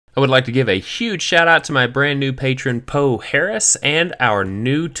I would like to give a huge shout out to my brand new patron Poe Harris and our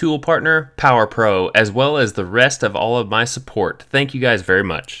new tool partner PowerPro, as well as the rest of all of my support. Thank you guys very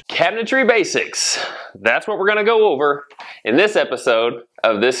much. Cabinetry basics. That's what we're going to go over in this episode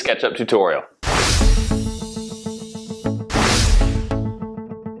of this SketchUp tutorial.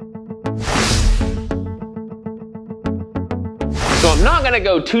 So I'm not going to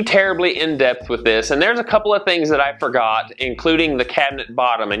go too terribly in depth with this, and there's a couple of things that I forgot, including the cabinet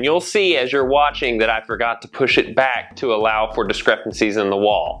bottom, and you'll see as you're watching that I forgot to push it back to allow for discrepancies in the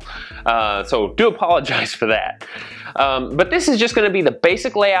wall. So do apologize for that. But this is just going to be the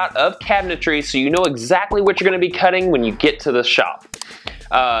basic layout of cabinetry so you know exactly what you're going to be cutting when you get to the shop.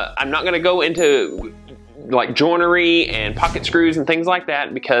 I'm not going to go into like joinery and pocket screws and things like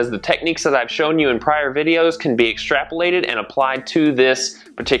that, because the techniques that I've shown you in prior videos can be extrapolated and applied to this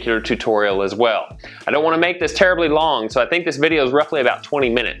particular tutorial as well. I don't want to make this terribly long, so I think this video is roughly about 20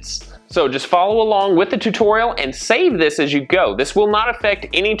 minutes. So just follow along with the tutorial and save this as you go. This will not affect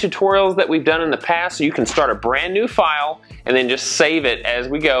any tutorials that we've done in the past, so you can start a brand new file and then just save it as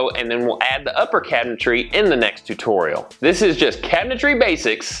we go, and then we'll add the upper cabinetry in the next tutorial. This is just cabinetry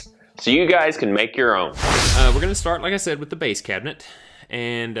basics, so you guys can make your own. We're going to start, like I said, with the base cabinet.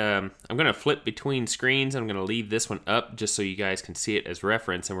 And I'm going to flip between screens. I'm going to leave this one up just so you guys can see it as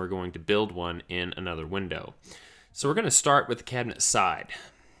reference, and we're going to build one in another window. So we're going to start with the cabinet side.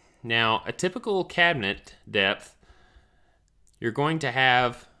 Now, a typical cabinet depth, you're going to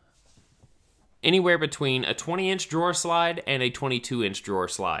have anywhere between a 20-inch drawer slide and a 22-inch drawer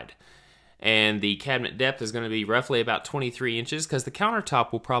slide. And the cabinet depth is going to be roughly about 23 inches because the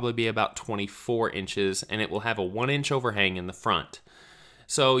countertop will probably be about 24 inches, and it will have a 1-inch overhang in the front.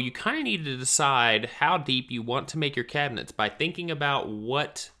 So you kind of need to decide how deep you want to make your cabinets by thinking about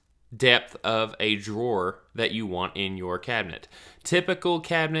what depth of a drawer that you want in your cabinet. Typical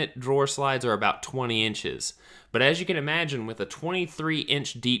cabinet drawer slides are about 20 inches. But as you can imagine, with a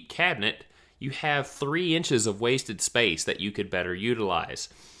 23-inch deep cabinet, you have 3 inches of wasted space that you could better utilize.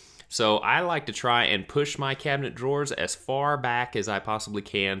 So I like to try and push my cabinet drawers as far back as I possibly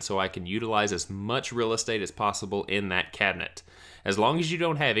can so I can utilize as much real estate as possible in that cabinet. As long as you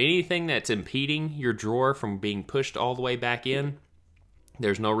don't have anything that's impeding your drawer from being pushed all the way back in,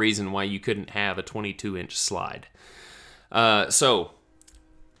 there's no reason why you couldn't have a 22-inch slide. So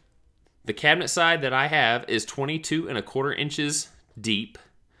the cabinet side that I have is 22¼ inches deep.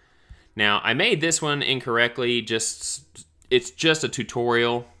 Now I made this one incorrectly, it's just a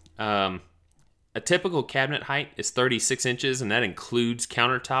tutorial. A typical cabinet height is 36 inches, and that includes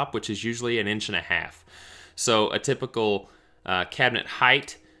countertop, which is usually 1.5 inches. So a typical cabinet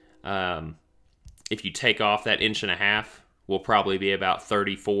height, if you take off that 1.5 inches, will probably be about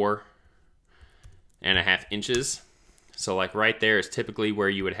 34.5 inches. So like right there is typically where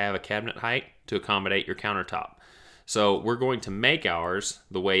you would have a cabinet height to accommodate your countertop. So we're going to make ours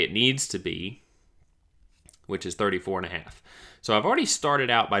the way it needs to be, which is 34.5. So I've already started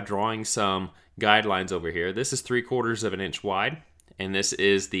out by drawing some guidelines over here. This is 3/4 inch wide, and this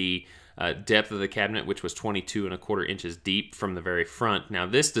is the depth of the cabinet, which was 22¼ inches deep from the very front. Now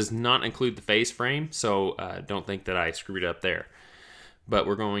this does not include the face frame, so don't think that I screwed up there. But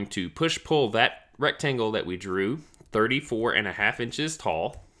we're going to push-pull that rectangle that we drew, 34.5 inches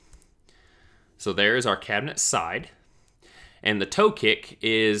tall. So there is our cabinet side. And the toe kick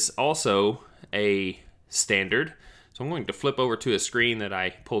is also a standard. So I'm going to flip over to a screen that I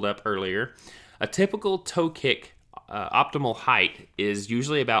pulled up earlier. A typical toe kick optimal height is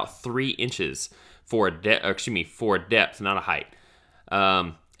usually about 3 inches for a depth, not a height.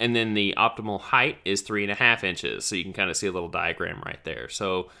 And then the optimal height is 3.5 inches. So you can kind of see a little diagram right there.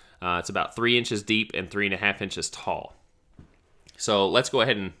 So it's about 3 inches deep and 3.5 inches tall. So let's go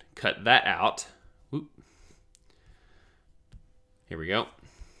ahead and cut that out. Oop. Here we go.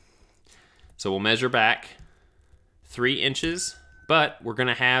 So we'll measure back 3 inches, but we're going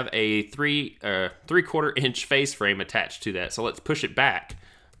to have a 3/4 inch face frame attached to that. So let's push it back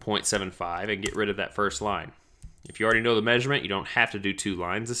 0.75 and get rid of that first line. If you already know the measurement, you don't have to do 2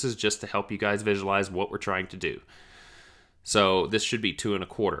 lines. This is just to help you guys visualize what we're trying to do. So this should be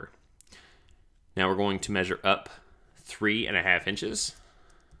 2¼ Now we're going to measure up 3.5 inches.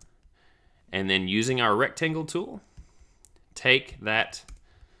 And then using our rectangle tool, take that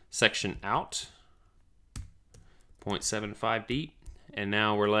section out, 0.75 deep, and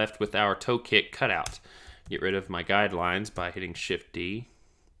now we're left with our toe kick cutout. Get rid of my guidelines by hitting Shift D.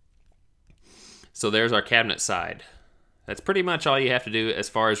 So there's our cabinet side. That's pretty much all you have to do as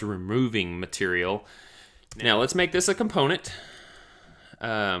far as removing material. Now let's make this a component.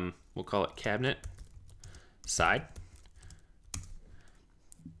 We'll call it cabinet side.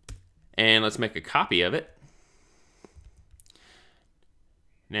 And let's make a copy of it.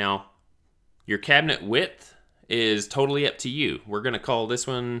 Now, your cabinet width is totally up to you. We're going to call this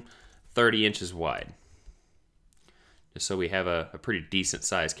one 30 inches wide, just so we have a pretty decent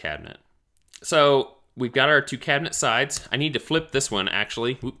sized cabinet. So we've got our two cabinet sides. I need to flip this one,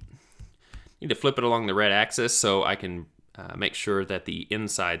 actually. Need to flip it along the red axis so I can make sure that the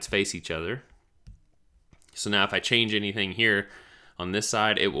insides face each other. So now if I change anything here on this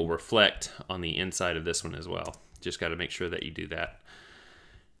side, it will reflect on the inside of this one as well. Just got to make sure that you do that.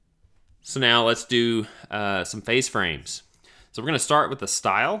 So now let's do some face frames. So we're going to start with the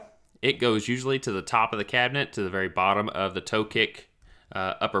style. It goes usually to the top of the cabinet, to the very bottom of the toe kick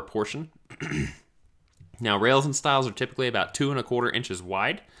upper portion. Now rails and stiles are typically about 2 1/4 inches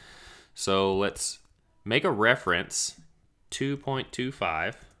wide. So let's make a reference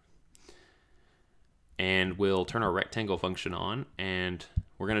 2.25, and we'll turn our rectangle function on, and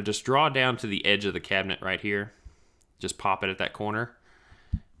we're going to just draw down to the edge of the cabinet right here. Just pop it at that corner,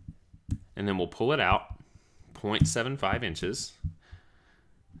 and then we'll pull it out 0.75 inches,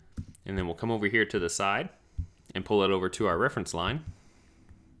 and then we'll come over here to the side and pull it over to our reference line.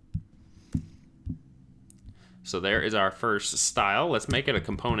 So there is our first style. Let's make it a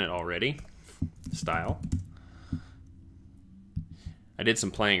component already. Style. I did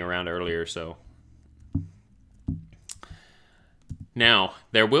some playing around earlier, so. Now,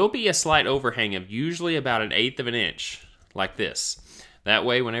 there will be a slight overhang of usually about 1/8 of an inch, like this. That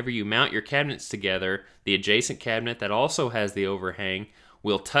way, whenever you mount your cabinets together, the adjacent cabinet that also has the overhang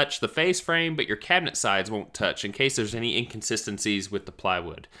will touch the face frame, but your cabinet sides won't touch in case there's any inconsistencies with the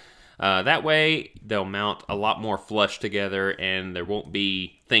plywood. That way, they'll mount a lot more flush together, and there won't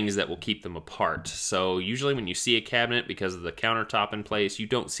be things that will keep them apart. So usually when you see a cabinet, because of the countertop in place, you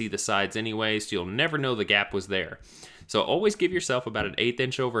don't see the sides anyway, so you'll never know the gap was there. So always give yourself about 1/8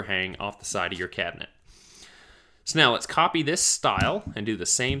 inch overhang off the side of your cabinet. So now let's copy this style and do the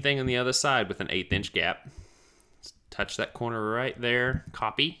same thing on the other side with an 1/8 inch gap. Let's touch that corner right there,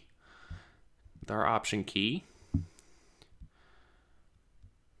 copy with our Option key.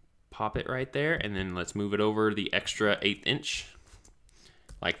 Pop it right there, and then let's move it over the extra 1/8 inch,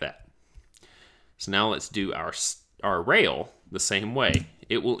 like that. So now let's do our rail the same way.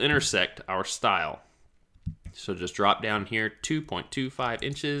 It will intersect our style. So just drop down here 2.25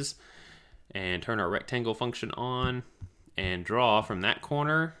 inches and turn our rectangle function on and draw from that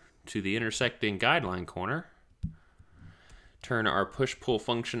corner to the intersecting guideline corner. Turn our push-pull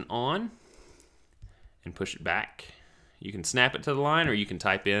function on and push it back. You can snap it to the line, or you can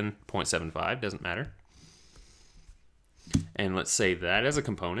type in 0.75, doesn't matter. And let's save that as a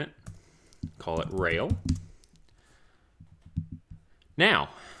component. Call it rail. Now,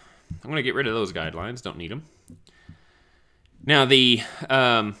 I'm going to get rid of those guidelines, don't need them. Now, the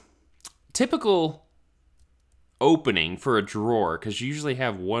typical opening for a drawer, because you usually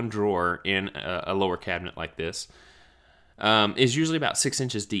have one drawer in a lower cabinet like this, is usually about 6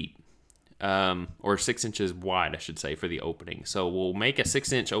 inches deep. Or 6 inches wide, I should say, for the opening. So we'll make a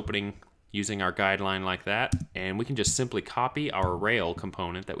 6-inch opening using our guideline like that, and we can just simply copy our rail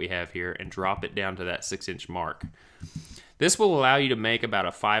component that we have here and drop it down to that 6-inch mark. This will allow you to make about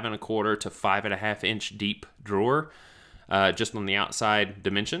a 5 1/4 to 5.5 inch deep drawer, just on the outside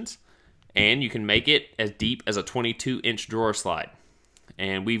dimensions, and you can make it as deep as a 22-inch drawer slide.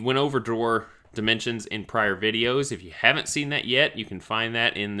 And we went over drawer dimensions in prior videos. If you haven't seen that yet, you can find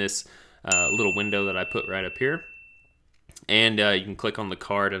that in this little window that I put right up here, and you can click on the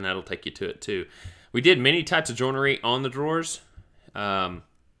card and that'll take you to it too. We did many types of joinery on the drawers, but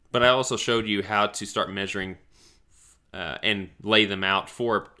I also showed you how to start measuring and lay them out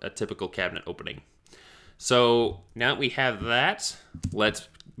for a typical cabinet opening. So now that we have that, let's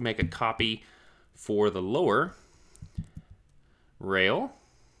make a copy for the lower rail,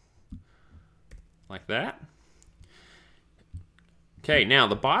 like that. Okay, now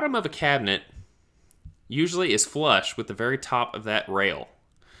the bottom of a cabinet usually is flush with the very top of that rail.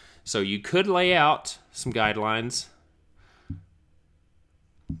 So you could lay out some guidelines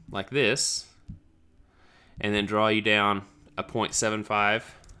like this, and then draw you down a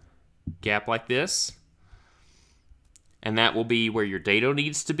 0.75 gap like this. And that will be where your dado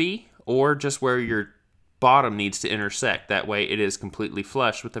needs to be, or just where your bottom needs to intersect. That way it is completely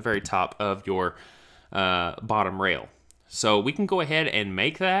flush with the very top of your bottom rail. So we can go ahead and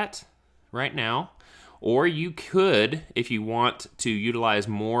make that right now, or you could, if you want to utilize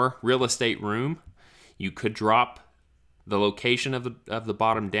more real estate room, you could drop the location of the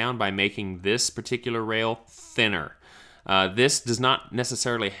bottom down by making this particular rail thinner. This does not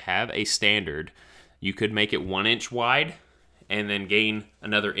necessarily have a standard. You could make it 1 inch wide and then gain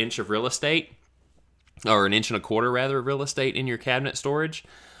another inch of real estate, or an inch and a quarter rather of real estate in your cabinet storage,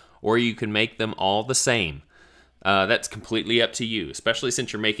 or you can make them all the same. That's completely up to you, especially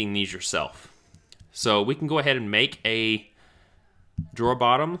since you're making these yourself. So we can go ahead and make a drawer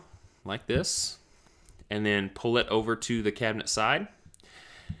bottom like this, and then pull it over to the cabinet side.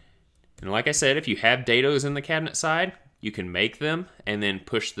 And like I said, if you have dados in the cabinet side, you can make them and then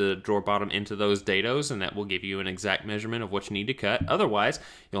push the drawer bottom into those dados, and that will give you an exact measurement of what you need to cut. Otherwise,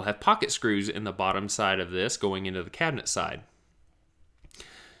 you'll have pocket screws in the bottom side of this going into the cabinet side.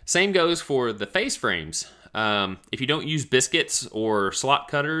 Same goes for the face frames. If you don't use biscuits or slot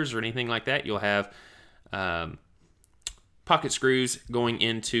cutters or anything like that, you'll have pocket screws going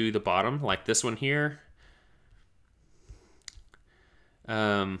into the bottom, like this one here.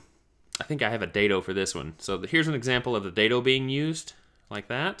 I think I have a dado for this one. So here's an example of the dado being used, like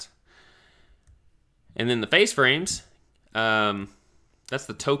that. And then the face frames, that's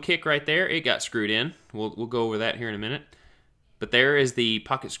the toe kick right there. It got screwed in. We'll go over that here in a minute. But there is the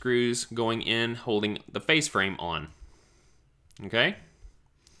pocket screws going in, holding the face frame on. Okay?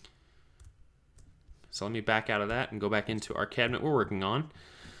 So let me back out of that and go back into our cabinet we're working on.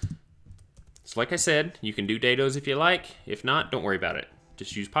 So like I said, you can do dados if you like. If not, don't worry about it.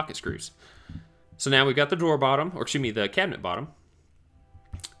 Just use pocket screws. So now we've got the drawer bottom, or excuse me, the cabinet bottom.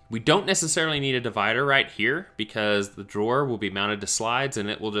 We don't necessarily need a divider right here because the drawer will be mounted to slides and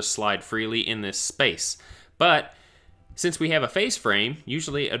it will just slide freely in this space. But since we have a face frame,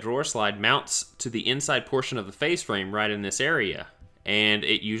 usually a drawer slide mounts to the inside portion of the face frame right in this area. And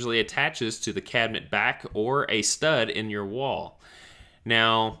it usually attaches to the cabinet back or a stud in your wall.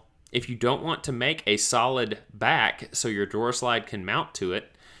 Now, if you don't want to make a solid back so your drawer slide can mount to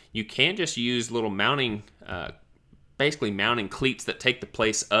it, you can just use little mounting, basically mounting cleats that take the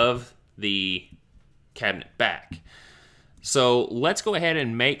place of the cabinet back. So let's go ahead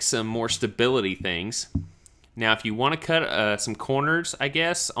and make some more stability things. Now, if you want to cut some corners, I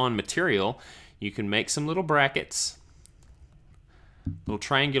guess, on material, you can make some little brackets, little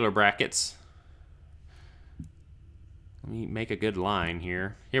triangular brackets. Let me make a good line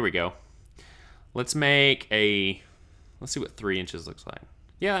here. Here we go. Let's make a, let's see what 3 inches looks like.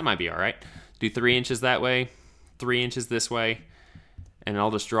 Yeah, that might be all right. Do 3 inches that way, 3 inches this way, and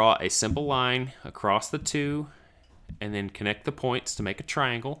I'll just draw a simple line across the two, and then connect the points to make a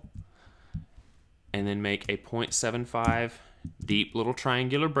triangle, and then make a 0.75 deep little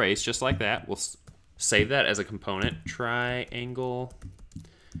triangular brace, just like that. We'll save that as a component. Triangle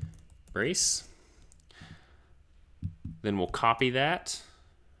brace. Then we'll copy that,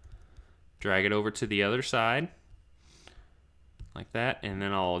 drag it over to the other side, like that, and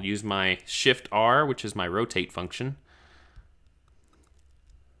then I'll use my Shift R, which is my rotate function,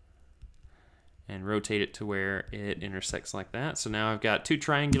 and rotate it to where it intersects like that. So now I've got two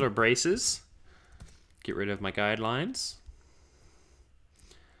triangular braces. Get rid of my guidelines.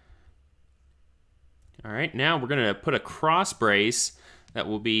 All right, now we're gonna put a cross brace that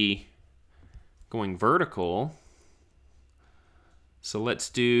will be going vertical. So let's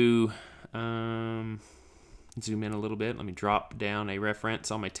do, zoom in a little bit. Let me drop down a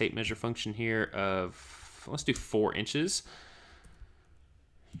reference on my tape measure function here of, let's do 4 inches.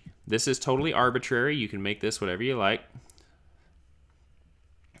 This is totally arbitrary. You can make this whatever you like.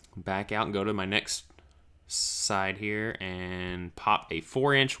 Back out and go to my next side here and pop a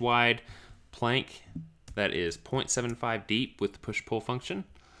 4-inch wide plank that is 0.75 deep with the push-pull function.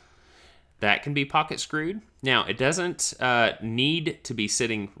 That can be pocket screwed. Now, it doesn't need to be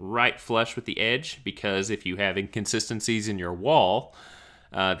sitting right flush with the edge, because if you have inconsistencies in your wall,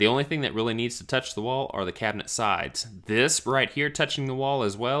 the only thing that really needs to touch the wall are the cabinet sides. This right here touching the wall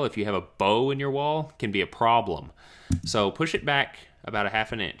as well, if you have a bow in your wall, can be a problem. So push it back about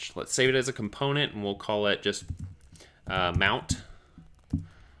 1/2 inch. Let's save it as a component and we'll call it just mount.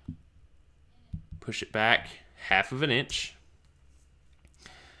 Push it back 1/2 inch.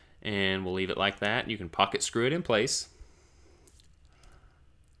 And we'll leave it like that. You can pocket screw it in place.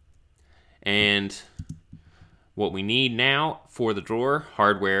 And what we need now for the drawer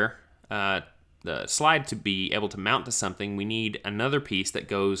hardware, the slide to be able to mount to something, we need another piece that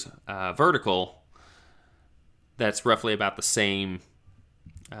goes vertical. That's roughly about the same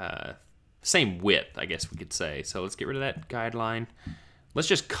width, I guess we could say. So let's get rid of that guideline. Let's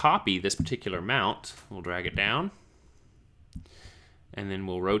just copy this particular mount. We'll drag it down. And then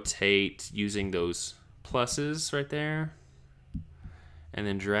we'll rotate using those pluses right there. And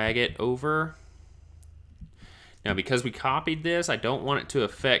then drag it over. Now, because we copied this, I don't want it to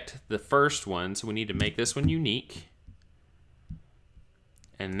affect the first one, so we need to make this one unique.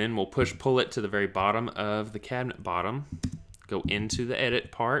 And then we'll pull it to the very bottom of the cabinet bottom. go into the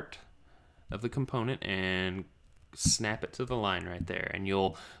edit part of the component and snap it to the line right there, and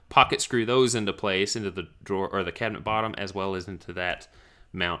you'll pocket screw those into place into the drawer or the cabinet bottom, as well as into that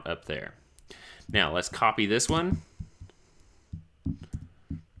mount up there. Now let's copy this one.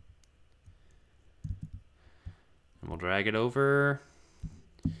 And we'll drag it over,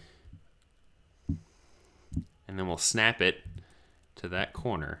 and then we'll snap it to that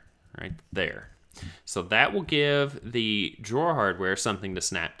corner right there. So that will give the drawer hardware something to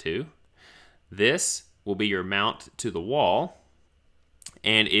snap to. This will be your mount to the wall,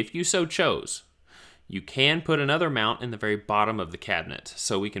 and if you so chose, you can put another mount in the very bottom of the cabinet.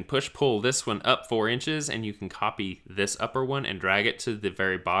 So we can push-pull this one up 4 inches, and you can copy this upper one and drag it to the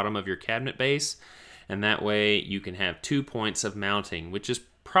very bottom of your cabinet base, and that way you can have 2 points of mounting, which is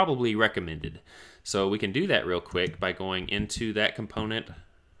probably recommended. So we can do that real quick by going into that component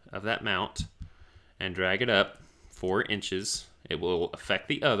of that mount and drag it up 4 inches. It will affect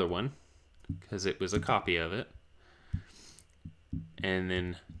the other one because it was a copy of it. And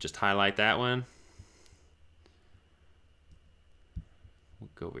then just highlight that one. We'll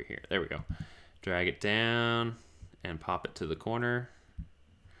go over here. There we go. Drag it down and pop it to the corner.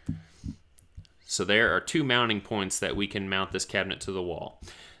 So there are 2 mounting points that we can mount this cabinet to the wall.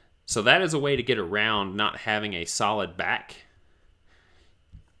 So that is a way to get around not having a solid back.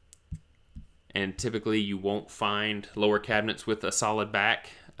 And typically you won't find lower cabinets with a solid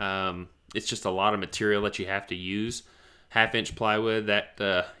back. It's just a lot of material that you have to use. 1/2-inch plywood, that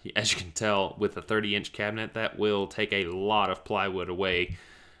as you can tell with a 30-inch cabinet, that will take a lot of plywood away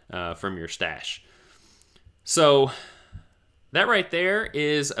from your stash. So that right there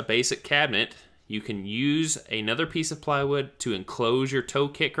is a basic cabinet. You can use another piece of plywood to enclose your toe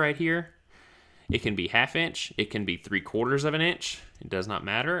kick right here. It can be 1/2-inch, it can be 3/4 of an inch. It does not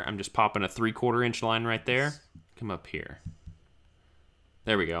matter. I'm just popping a 3/4 inch line right there. Come up here.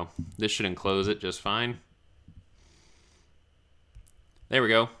 There we go. This should enclose it just fine. There we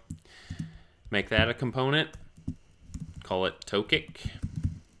go. Make that a component. Call it toe kick.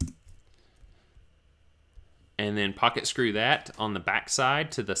 And then pocket screw that on the back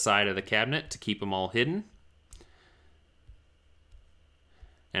side to the side of the cabinet to keep them all hidden.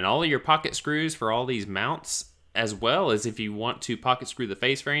 And all of your pocket screws for all these mounts, as well as if you want to pocket screw the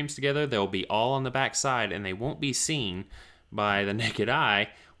face frames together, they'll be all on the back side and they won't be seen by the naked eye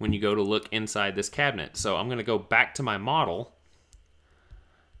when you go to look inside this cabinet. So I'm going to go back to my model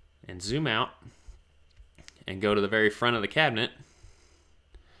and zoom out and go to the very front of the cabinet.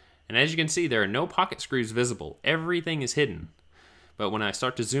 And as you can see, there are no pocket screws visible. Everything is hidden. But when I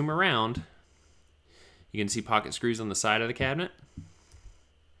start to zoom around, you can see pocket screws on the side of the cabinet.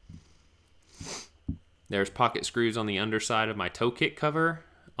 There's pocket screws on the underside of my toe kick cover,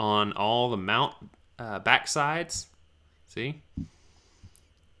 on all the mount back sides. See?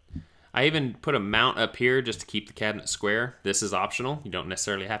 I even put a mount up here just to keep the cabinet square. This is optional. You don't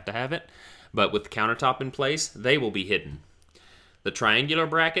necessarily have to have it. But with the countertop in place, they will be hidden. The triangular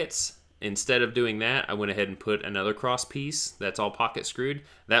brackets, instead of doing that, I went ahead and put another cross piece that's all pocket screwed.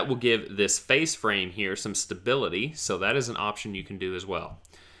 That will give this face frame here some stability, so that is an option you can do as well.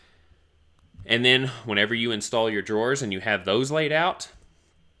 And then whenever you install your drawers and you have those laid out,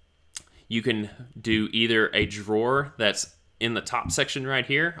 you can do either a drawer that's in the top section right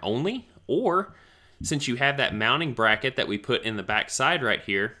here only, or since you have that mounting bracket that we put in the back side right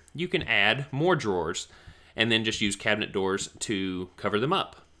here, you can add more drawers and then just use cabinet doors to cover them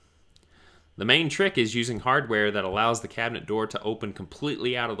up. The main trick is using hardware that allows the cabinet door to open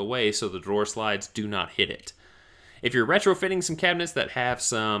completely out of the way so the drawer slides do not hit it. If you're retrofitting some cabinets that have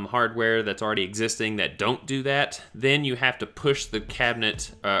some hardware that's already existing that don't do that, then you have to push the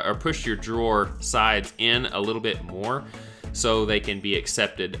cabinet or push your drawer sides in a little bit more so they can be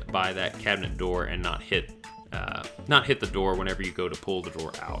accepted by that cabinet door and not hit the door whenever you go to pull the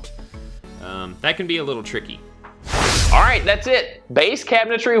drawer out. That can be a little tricky. All right, that's it. Base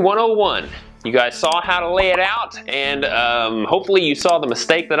Cabinetry 101. You guys saw how to lay it out, and hopefully you saw the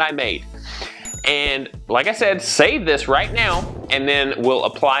mistake that I made. And like I said, save this right now, and then we'll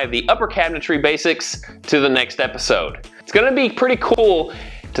apply the upper cabinetry basics to the next episode. It's gonna be pretty cool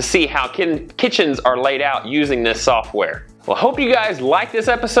to see how kitchens are laid out using this software. Well, I hope you guys like this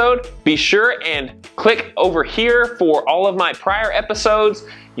episode. Be sure and click over here for all of my prior episodes.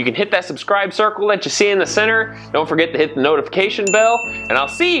 You can hit that subscribe circle that you see in the center. Don't forget to hit the notification bell, and I'll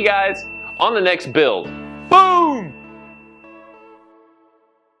see you guys on the next build. Boom!